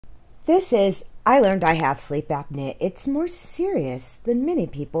This is I Learned I Have Sleep Apnea. It's more serious than many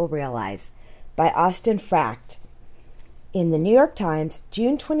people realize, by Austin Fracht, in the New York Times,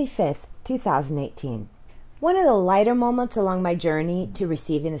 June 25th, 2018. One of the lighter moments along my journey to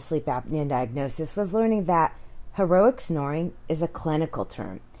receiving a sleep apnea diagnosis was learning that heroic snoring is a clinical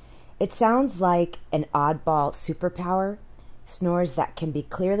term. It sounds like an oddball superpower, snores that can be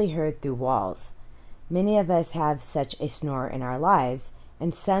clearly heard through walls. Many of us have such a snore in our lives,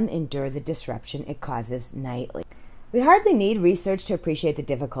 and some endure the disruption it causes nightly. We hardly need research to appreciate the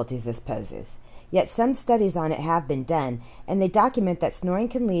difficulties this poses. Yet some studies on it have been done, and they document that snoring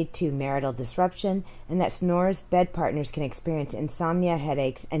can lead to marital disruption and that snorers' bed partners can experience insomnia,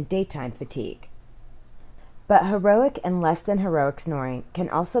 headaches, and daytime fatigue. But heroic and less than heroic snoring can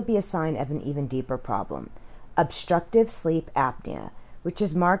also be a sign of an even deeper problem, obstructive sleep apnea, which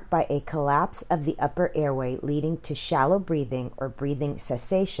is marked by a collapse of the upper airway leading to shallow breathing or breathing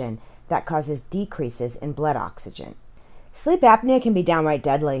cessation that causes decreases in blood oxygen. Sleep apnea can be downright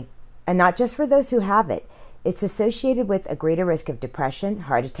deadly, and not just for those who have it. It's associated with a greater risk of depression,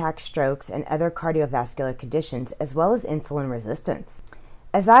 heart attacks, strokes, and other cardiovascular conditions, as well as insulin resistance.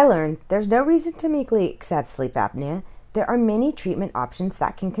 As I learned, there's no reason to meekly accept sleep apnea. There are many treatment options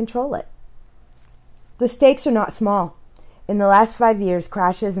that can control it. The stakes are not small. In the last 5 years,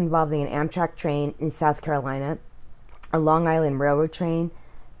 crashes involving an Amtrak train in South Carolina, a Long Island Railroad train,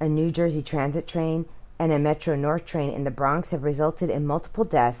 a New Jersey Transit train, and a Metro North train in the Bronx have resulted in multiple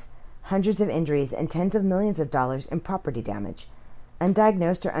deaths, hundreds of injuries, and tens of millions of dollars in property damage.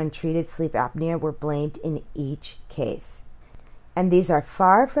 Undiagnosed or untreated sleep apnea were blamed in each case. And these are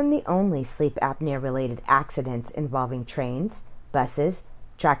far from the only sleep apnea-related accidents involving trains, buses,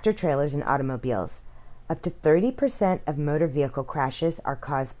 tractor-trailers, and automobiles. Up to 30% of motor vehicle crashes are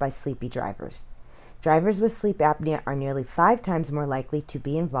caused by sleepy drivers. Drivers with sleep apnea are nearly 5 times more likely to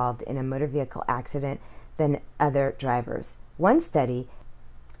be involved in a motor vehicle accident than other drivers. One study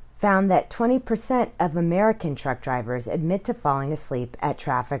found that 20% of American truck drivers admit to falling asleep at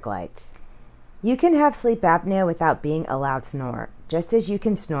traffic lights. You can have sleep apnea without being a loud snorer, just as you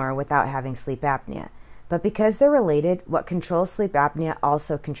can snore without having sleep apnea. But because they're related, what controls sleep apnea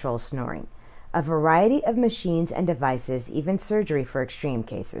also controls snoring. A variety of machines and devices, even surgery for extreme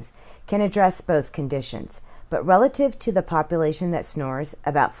cases, can address both conditions. But relative to the population that snores,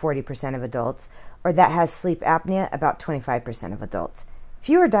 about 40% of adults, or that has sleep apnea, about 25% of adults,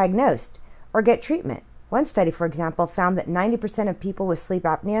 fewer are diagnosed or get treatment. One study, for example, found that 90% of people with sleep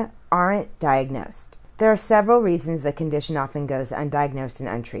apnea aren't diagnosed. There are several reasons the condition often goes undiagnosed and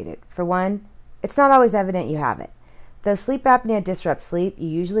untreated. For one, it's not always evident you have it. Though sleep apnea disrupts sleep, you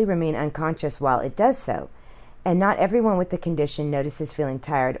usually remain unconscious while it does so, and not everyone with the condition notices feeling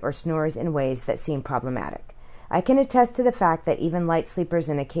tired or snores in ways that seem problematic. I can attest to the fact that even light sleepers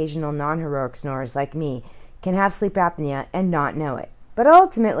and occasional non-heroic snorers like me can have sleep apnea and not know it. But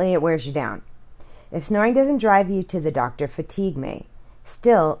ultimately, it wears you down. If snoring doesn't drive you to the doctor, fatigue may.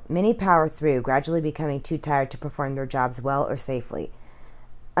 Still, many power through, gradually becoming too tired to perform their jobs well or safely.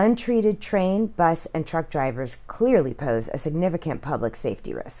 Untreated train, bus, and truck drivers clearly pose a significant public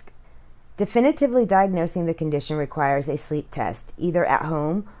safety risk. Definitively diagnosing the condition requires a sleep test, either at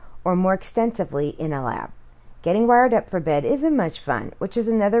home or more extensively in a lab. Getting wired up for bed isn't much fun, which is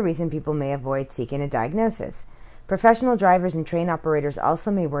another reason people may avoid seeking a diagnosis. Professional drivers and train operators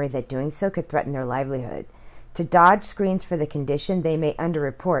also may worry that doing so could threaten their livelihood. To dodge screens for the condition, they may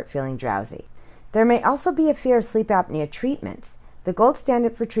underreport feeling drowsy. There may also be a fear of sleep apnea treatments. The gold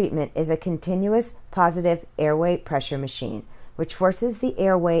standard for treatment is a continuous positive airway pressure machine, which forces the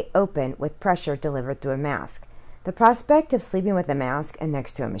airway open with pressure delivered through a mask. The prospect of sleeping with a mask and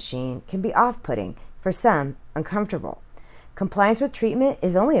next to a machine can be off-putting, for some, uncomfortable. Compliance with treatment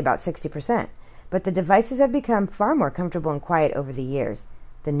is only about 60%, but the devices have become far more comfortable and quiet over the years.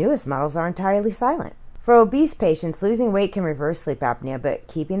 The newest models are entirely silent. For obese patients, losing weight can reverse sleep apnea, but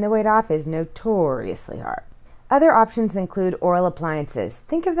keeping the weight off is notoriously hard. Other options include oral appliances.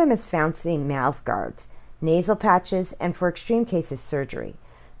 Think of them as fancy mouth guards, nasal patches, and for extreme cases, surgery.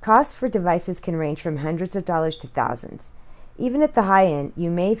 Costs for devices can range from hundreds of dollars to thousands. Even at the high end, you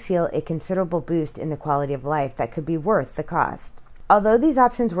may feel a considerable boost in the quality of life that could be worth the cost. Although these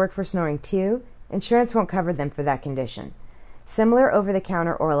options work for snoring too, insurance won't cover them for that condition. Similar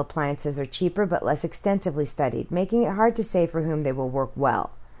over-the-counter oral appliances are cheaper but less extensively studied, making it hard to say for whom they will work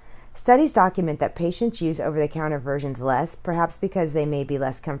well. Studies document that patients use over-the-counter versions less, perhaps because they may be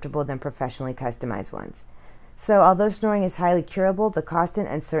less comfortable than professionally customized ones. So, although snoring is highly curable, the cost and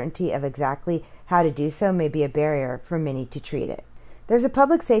uncertainty of exactly how to do so may be a barrier for many to treat it. There's a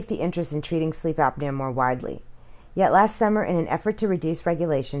public safety interest in treating sleep apnea more widely. Yet last summer, in an effort to reduce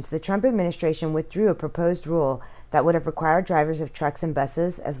regulations, the Trump administration withdrew a proposed rule that would have required drivers of trucks and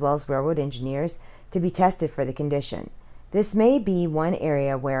buses, as well as railroad engineers, to be tested for the condition. This may be one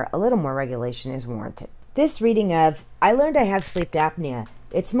area where a little more regulation is warranted. This reading of I Learned I Have Sleep Apnea,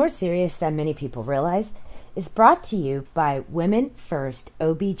 It's More Serious Than Many People Realize, is brought to you by Women First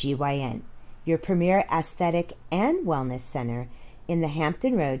OBGYN, your premier aesthetic and wellness center in the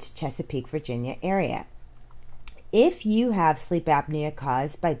Hampton Roads, Chesapeake, Virginia area. If you have sleep apnea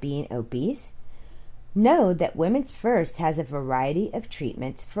caused by being obese, know that Women's First has a variety of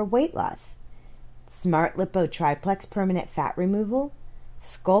treatments for weight loss. SmartLipo Triplex permanent fat removal,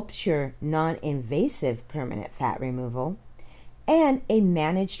 Sculpsure non-invasive permanent fat removal, and a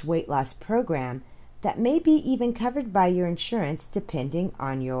managed weight loss program that may be even covered by your insurance depending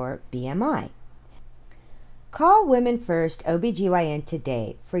on your BMI. Call Women First OBGYN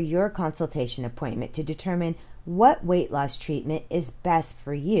today for your consultation appointment to determine what weight loss treatment is best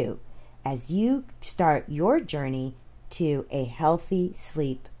for you as you start your journey to a healthy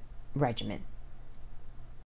sleep regimen.